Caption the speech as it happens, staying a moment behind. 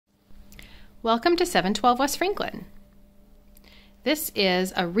Welcome to 712 West Franklin. This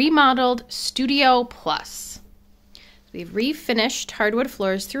is a remodeled Studio Plus. We've refinished hardwood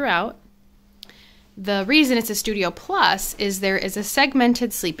floors throughout. The reason it's a Studio Plus is there is a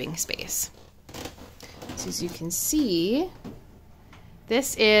segmented sleeping space. So as you can see,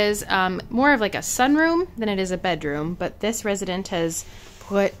 this is more of like a sunroom than it is a bedroom, but this resident has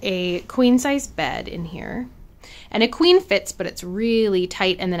put a queen-size bed in here. And a queen fits, but it's really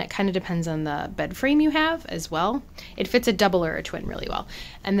tight, and then it kind of depends on the bed frame you have as well. It fits a double or a twin really well.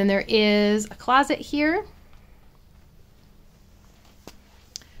 And then there is a closet here.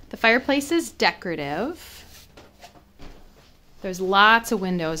 The fireplace is decorative. There's lots of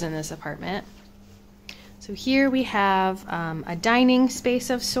windows in this apartment. So here we have a dining space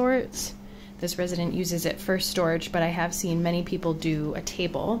of sorts. This resident uses it for storage, but I have seen many people do a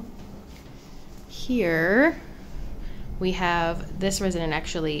table. Here we have this resident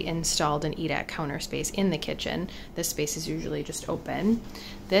actually installed an eat-at counter space in the kitchen. This space is usually just open.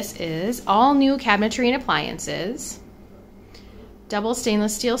 This is all new cabinetry and appliances. Double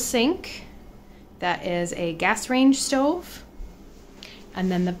stainless steel sink. That is a gas range stove.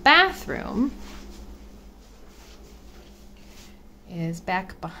 And then the bathroom is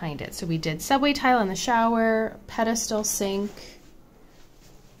back behind it. So we did subway tile in the shower, pedestal sink.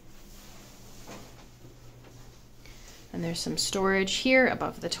 And there's some storage here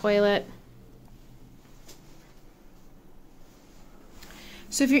above the toilet.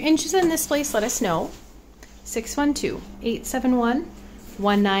 So if you're interested in this place, let us know.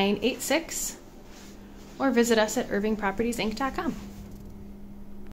 612-871-1986 or visit us at irvingpropertiesinc.com.